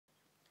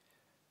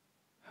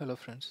Hello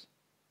friends,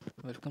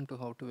 welcome to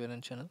How to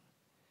VLN channel.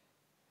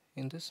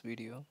 In this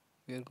video,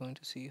 we are going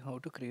to see how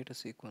to create a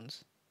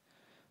sequence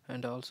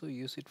and also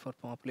use it for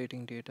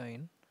populating data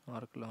in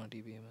Oracle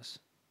RDBMS.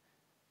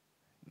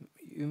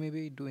 You may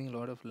be doing a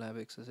lot of lab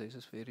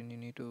exercises wherein you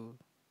need to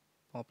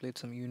populate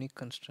some unique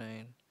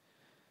constraint,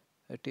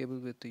 a table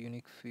with a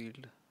unique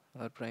field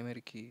or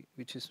primary key,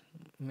 which is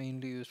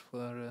mainly used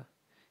for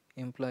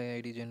employee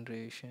ID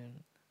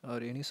generation or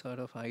any sort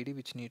of ID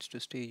which needs to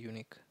stay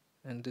unique.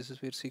 And this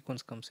is where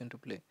sequence comes into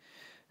play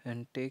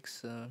and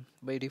takes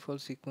by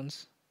default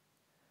sequence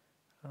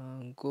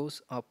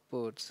goes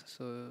upwards,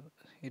 so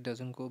it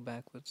doesn't go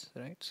backwards,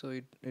 right? So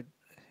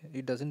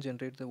it doesn't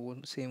generate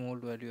the same old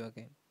value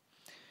again,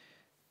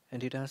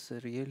 and it has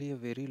really a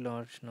very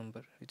large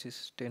number, which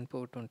is 10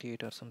 power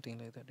 28 or something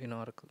like that in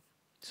Oracle.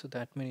 So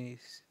that many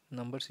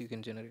numbers you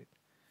can generate.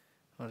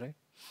 All right,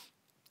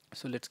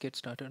 so let's get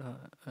started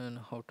on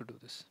how to do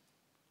this.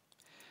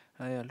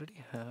 I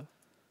already have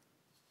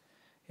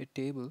a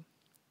table,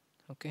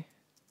 okay,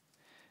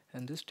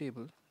 and this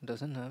table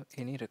doesn't have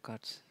any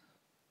records.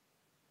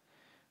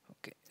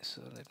 Okay,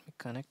 so let me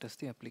connect as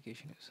the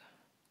application user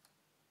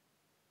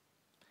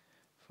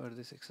for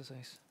this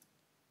exercise.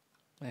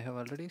 I have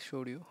already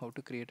showed you how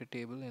to create a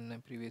table in a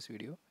previous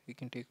video. You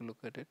can take a look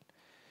at it.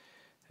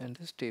 And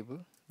this table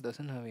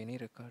doesn't have any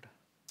record.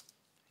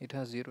 It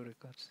has 0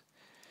 records.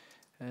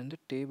 And the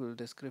table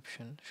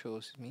description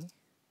shows me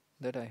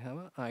that I have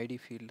an ID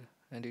field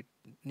and it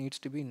needs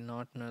to be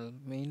not null.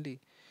 Mainly,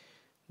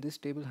 this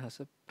table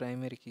has a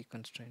primary key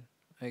constraint.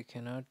 I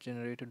cannot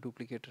generate a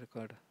duplicate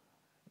record,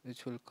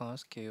 which will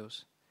cause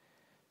chaos.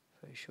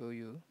 If I show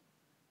you,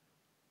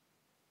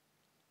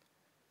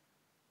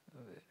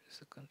 where is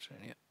the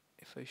constraint? Yeah.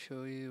 If I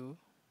show you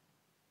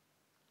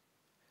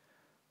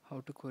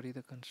how to query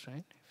the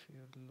constraint, if you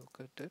look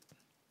at it,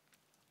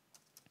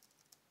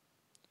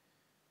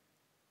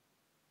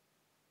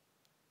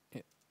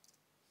 yeah.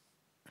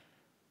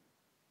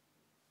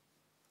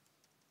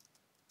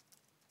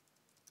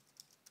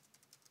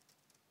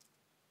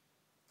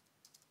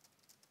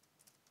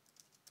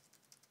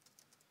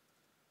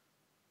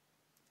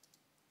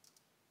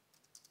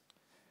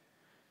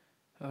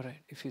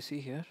 Alright, if you see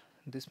here,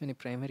 this many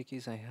primary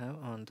keys I have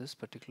on this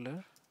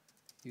particular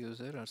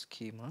user or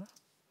schema,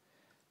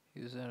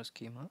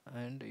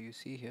 and you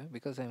see here,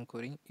 because I am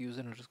querying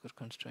user underscore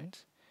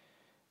constraints,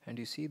 and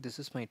you see this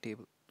is my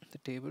table, the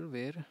table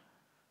where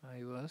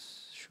I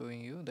was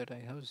showing you that I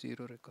have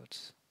 0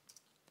 records.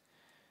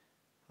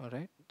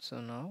 Alright,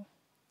 so now,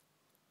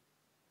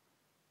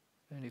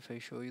 and if I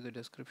show you the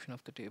description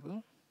of the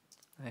table,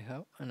 I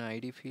have an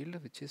ID field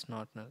which is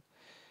not null,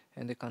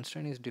 and the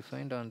constraint is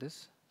defined on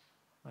this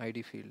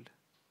ID field.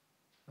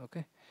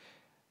 Okay,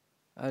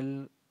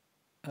 I'll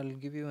I'll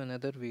give you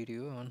another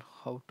video on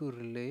how to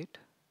relate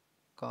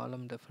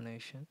column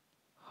definition,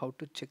 how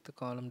to check the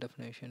column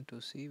definition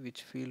to see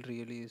which field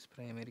really is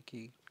primary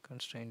key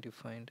constraint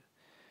defined.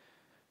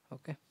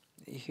 Okay,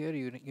 here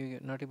you're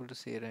not able to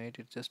say, right?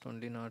 It's just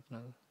only not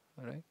null.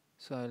 All right,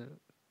 so I'll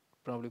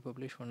probably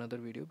publish one other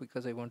video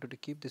because I wanted to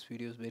keep these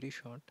videos very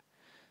short,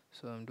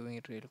 so I'm doing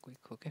it real quick.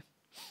 Okay,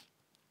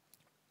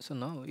 so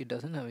now it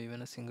doesn't have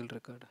even a single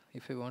record.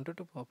 If I wanted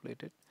to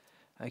populate it,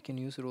 I can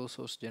use row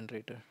source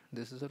generator.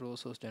 This is a row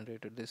source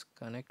generator. This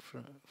connect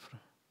from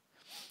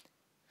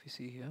if you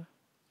see here,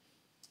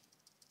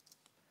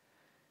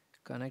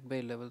 connect by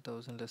level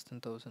 1000 less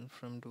than 1000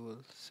 from dual,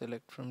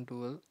 select from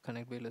dual,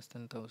 connect by less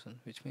than 1000,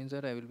 which means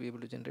that I will be able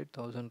to generate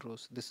 1000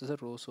 rows. This is a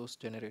row source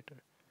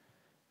generator.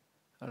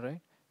 All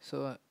right,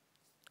 so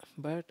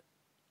but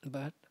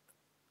but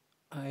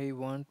I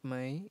want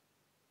the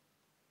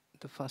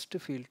first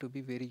field to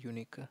be very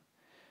unique.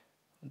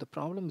 The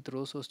problem with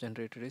row source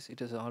generator is it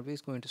is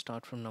always going to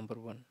start from number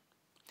 1.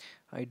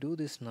 I do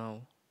this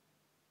now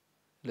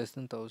less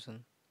than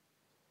 1000.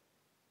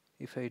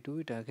 If I do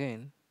it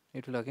again,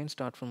 it will again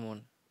start from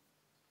 1.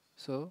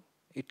 So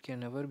it can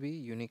never be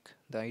unique,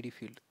 the ID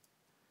field.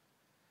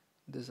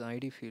 This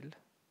ID field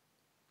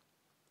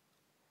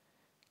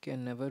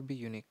can never be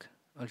unique.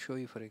 I'll show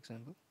you, for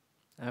example.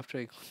 After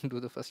I do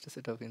the first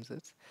set of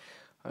inserts,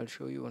 I'll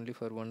show you only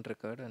for one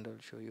record and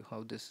I'll show you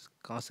how this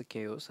causes a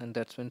chaos, and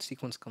that's when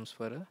sequence comes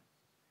for a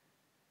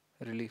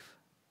relief.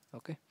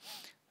 Okay,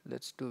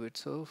 let's do it.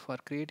 So for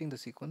creating the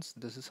sequence,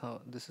 this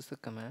is the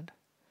command.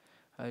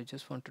 I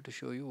just wanted to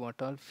show you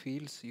what all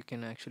fields you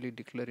can actually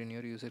declare in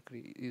your user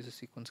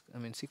sequence,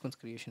 sequence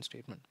creation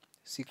statement.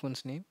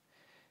 Sequence name,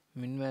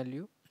 min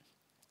value,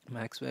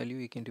 max value.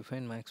 You can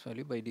define max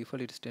value. By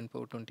default it is 10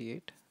 power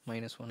 28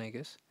 minus 1, I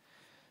guess.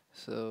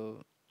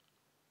 So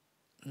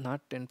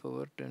not 10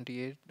 power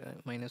 28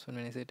 minus 1.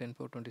 When I say 10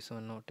 power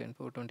 27, no, 10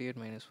 power 28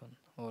 minus 1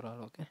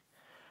 overall. Okay,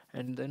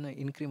 and then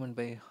increment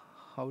by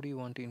how do you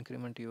want to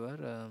increment your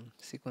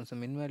sequence. The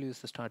min value is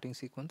the starting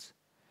sequence,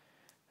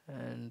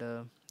 and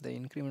the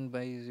increment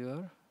by is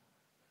your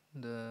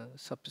the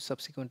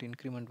subsequent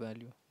increment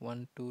value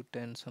 1 2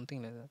 10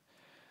 something like that.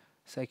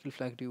 Cycle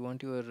flag, do you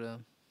want your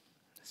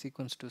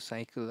sequence to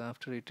cycle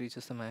after it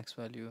reaches the max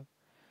value,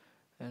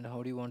 and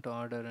how do you want to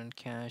order and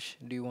cache.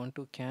 Do you want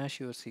to cache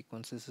your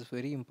sequence? This is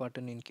very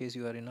important in case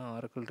you are in a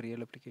Oracle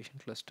real application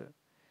cluster.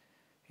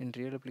 In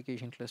real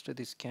application cluster,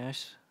 this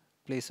cache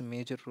plays a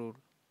major role.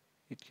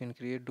 It can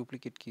create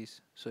duplicate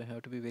keys, so you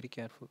have to be very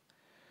careful.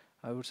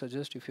 I would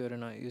suggest if you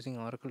are using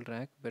Oracle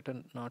RAC, better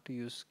not to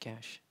use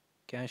cache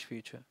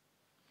feature.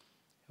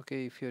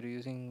 Okay, if you are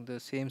using the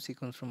same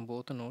sequence from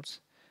both the nodes,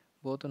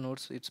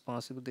 it's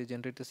possible they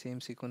generate the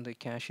same sequence, they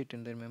cache it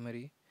in their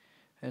memory,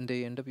 and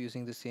they end up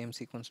using the same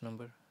sequence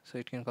number. So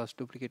it can cause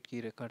duplicate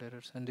key record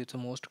errors, and it's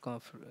most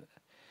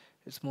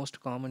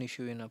common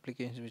issue in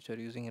applications which are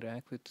using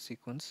RAC with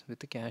sequence with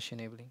the cache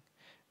enabling.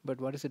 But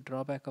what is the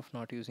drawback of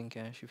not using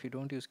cache? If you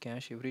don't use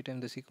cache, every time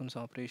the sequence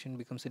operation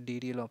becomes a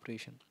DDL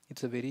operation.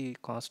 It's a very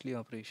costly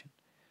operation.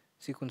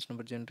 Sequence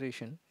number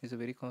generation is a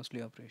very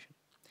costly operation.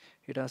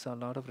 It has a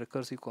lot of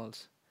recursive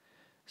calls.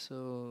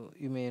 So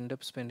you may end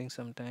up spending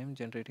some time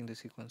generating the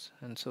sequence.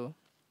 And so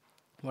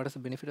what is the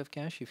benefit of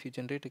cache? If you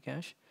generate a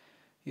cache,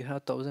 you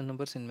have 1000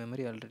 numbers in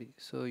memory already.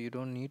 So you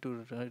don't need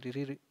to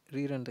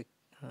rerun the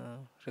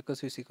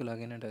recursive SQL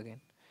again and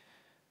again.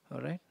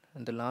 Alright.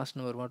 And the last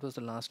number, what was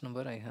the last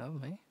number I have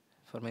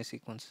for my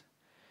sequence?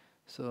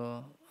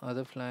 So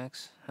other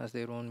flags has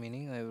their own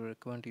meaning. I will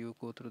recommend you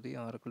go through the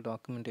Oracle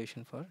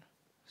documentation for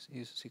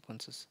use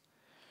sequences.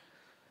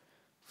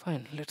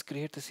 Fine, let's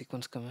create the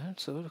sequence command.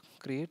 So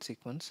create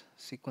sequence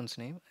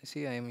name.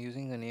 See, I am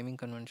using a naming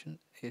convention,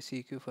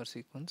 ACQ for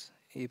sequence,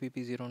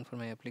 APP01 for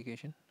my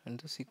application, and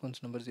the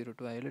sequence number 02.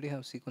 I already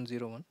have sequence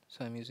 01,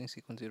 so I'm using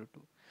sequence 02.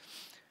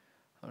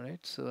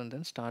 Alright, so and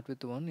then start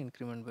with 1,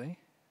 increment by.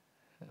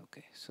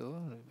 Okay,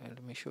 so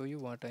let me show you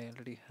what I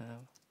already have.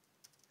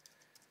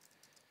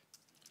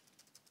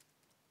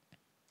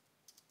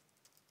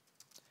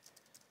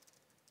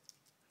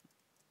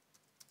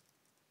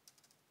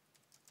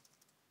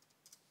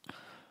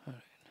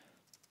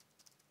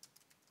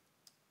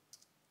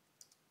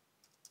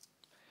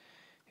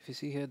 If you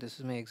see here, this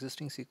is my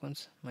existing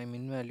sequence. My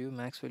min value,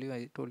 max value,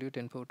 I told you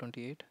 10 power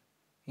 28.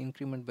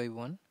 Increment by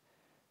 1.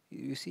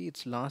 You see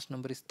its last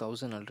number is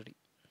 1000 already.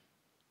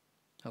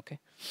 Okay,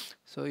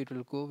 so it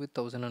will go with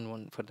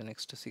 1001 for the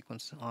next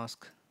sequence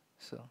ask.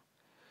 So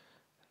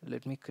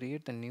let me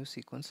create a new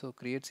sequence. So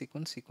create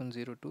sequence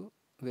 02.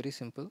 Very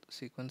simple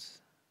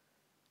sequence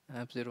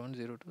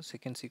app0102.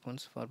 Second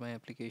sequence for my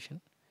application.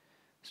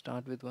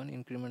 Start with 1,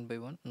 increment by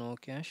 1. No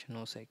cache,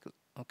 no cycle.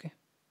 Okay.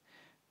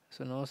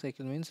 So no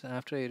cycle means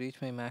after I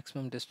reach my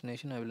maximum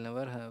destination, I will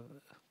never have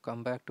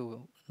come back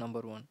to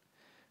number 1,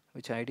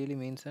 which ideally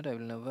means that I will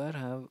never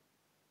have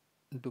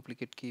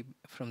duplicate key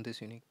from this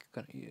unique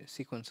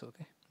sequence.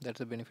 Okay, that's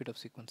the benefit of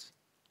sequence.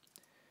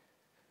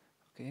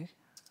 Okay,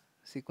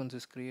 sequence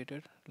is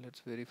created.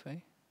 Let's verify.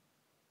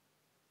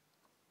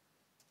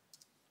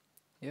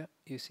 Yeah,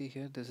 you see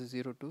here this is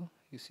 02.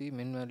 You see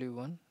min value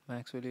 1,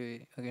 max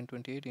value again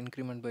 28,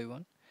 increment by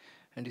 1,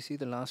 and you see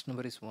the last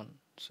number is 1,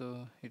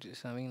 so it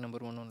is having number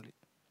 1 only.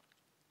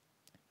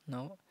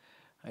 Now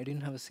I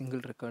didn't have a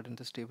single record in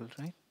this table,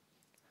 right?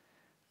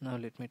 Now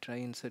let me try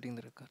inserting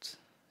the records.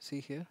 See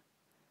here,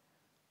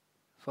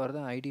 for the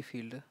ID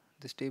field,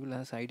 this table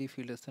has ID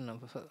field as the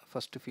number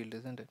first field,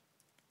 isn't it?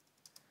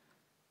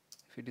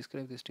 If you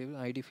describe this table,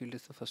 ID field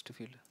is the first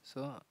field.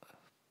 So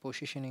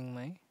positioning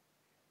my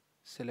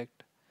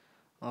select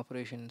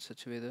operation in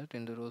such a way that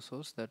in the row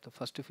source that the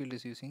first field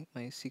is using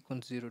my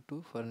sequence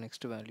 02 for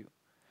next value,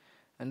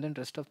 and then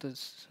rest of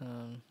this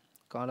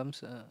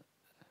columns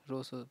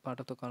part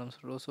of the columns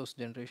row source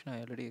generation I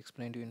already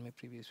explained you in my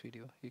previous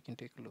video. You can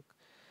take a look.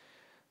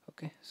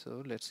 Okay,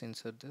 so let's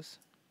insert this.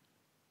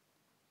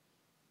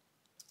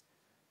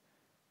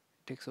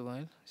 It takes a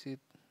while. See,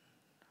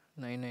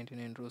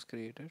 999 rows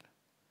created.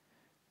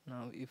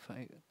 Now if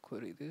I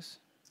query this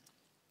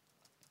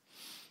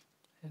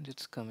and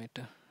it's commit.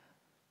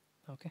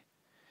 Okay,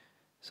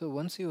 so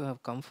once you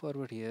have come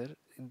forward here,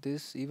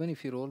 this, even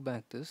if you roll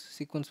back, this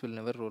sequence will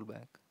never roll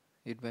back.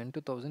 It went to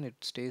 1000, it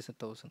stays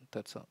at 1000,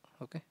 that's all.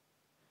 Okay.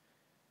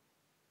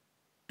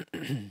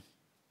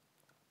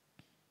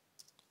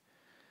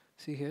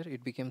 See here,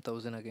 it became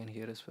 1000 again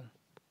here as well.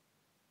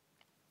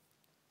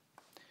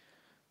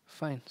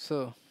 Fine,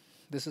 so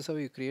this is how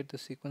you create the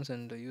sequence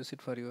and use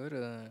it for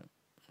your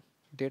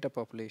data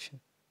population.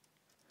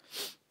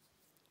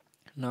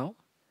 Now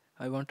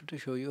I wanted to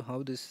show you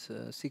how this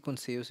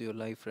sequence saves your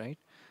life, right?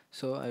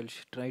 So I'll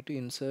try to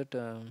insert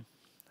a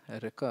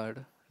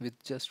record with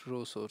just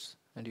row source,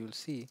 and you will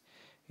see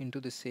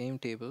into the same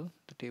table,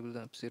 the table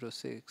of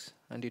 06,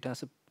 and it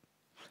has a,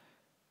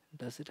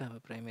 does it have a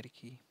primary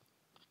key?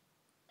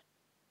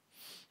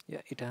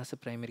 Yeah, it has a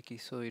primary key,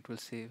 so it will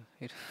save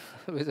it.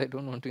 Otherwise I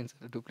don't want to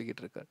insert a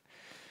duplicate record.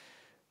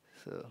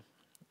 So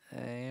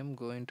I am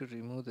going to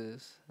remove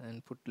this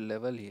and put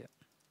level here.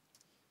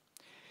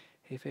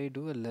 If I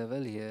do a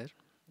level here,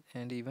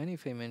 and even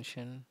if I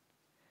mention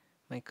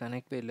my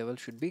connect by level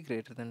should be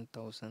greater than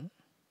 1000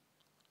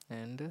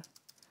 and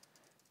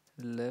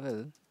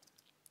level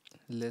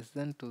less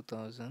than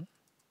 2000,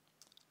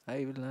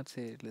 I will not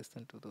say less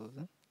than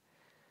 2000,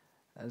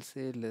 I'll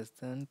say less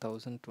than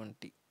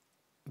 1020.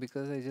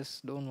 because I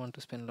just don't want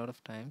to spend a lot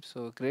of time.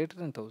 So greater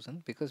than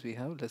 1000, because we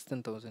have less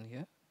than 1000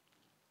 here.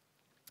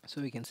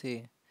 So we can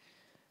say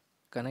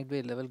connect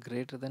by level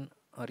greater than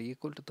or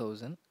equal to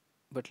 1000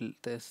 but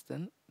less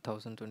than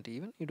 1020.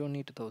 Even you don't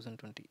need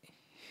 1020.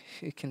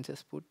 You can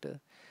just put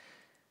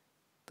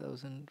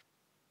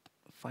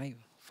 1005.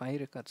 5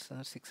 records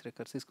or 6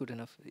 records is good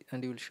enough,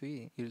 and you'll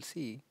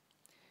see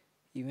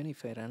even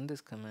if I run this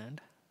command,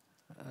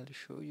 I'll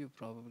show you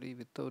probably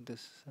without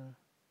this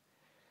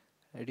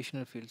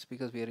additional fields,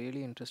 because we are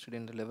really interested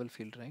in the level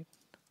field, right?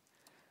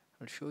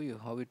 I'll show you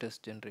how it does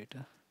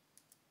generator.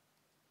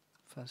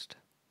 First,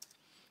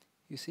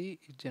 you see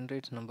it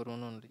generates number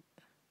 1 only.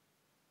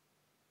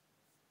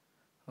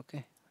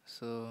 Okay,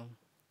 so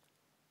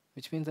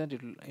which means that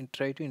it will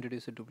try to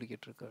introduce a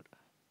duplicate record.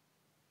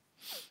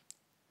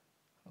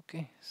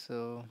 Okay,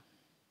 so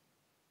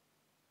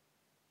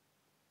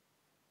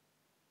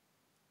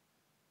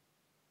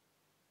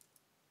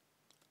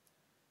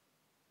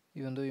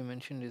even though you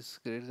mentioned is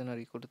greater than or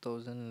equal to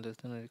 1000 and less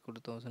than or equal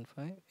to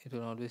 1005, it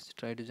will always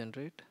try to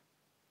generate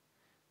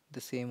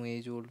the same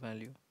age old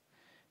value.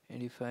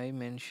 And if I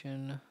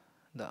mention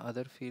the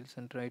other fields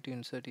and try to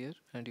insert here,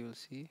 and you will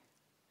see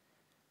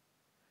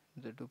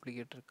the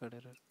duplicate record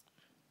error.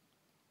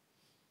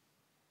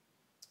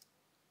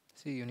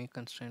 See, unique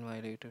constraint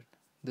violated.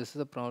 This is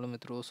the problem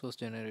with row source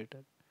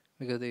generator,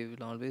 because they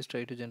will always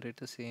try to generate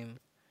the same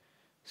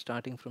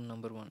starting from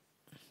number 1.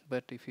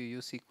 But if you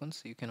use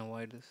sequence, you can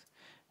avoid this.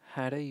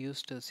 Had I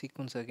used a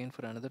sequence again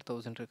for another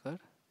 1000 record,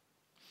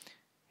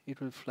 it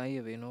will fly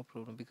away, no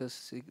problem,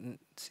 because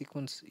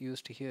sequence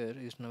used here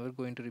is never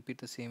going to repeat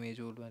the same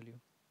age old value.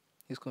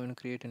 It's going to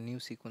create a new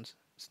sequence,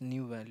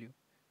 new value,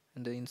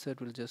 and the insert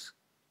will just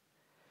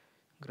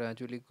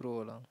gradually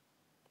grow along.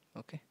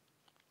 Okay,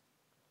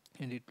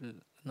 and it will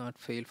not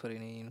fail for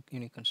any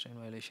unique constraint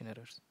violation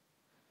errors.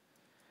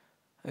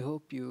 I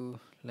hope you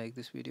like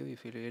this video.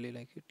 If you really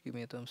like it, give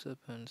me a thumbs up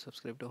and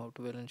subscribe to How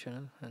to Learn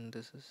channel.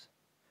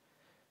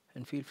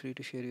 And feel free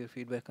to share your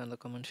feedback on the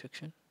comment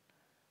section.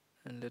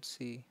 And let's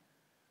see,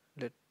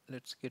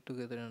 let's get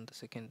together on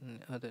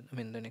the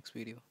the next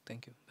video.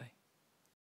 Thank you. Bye.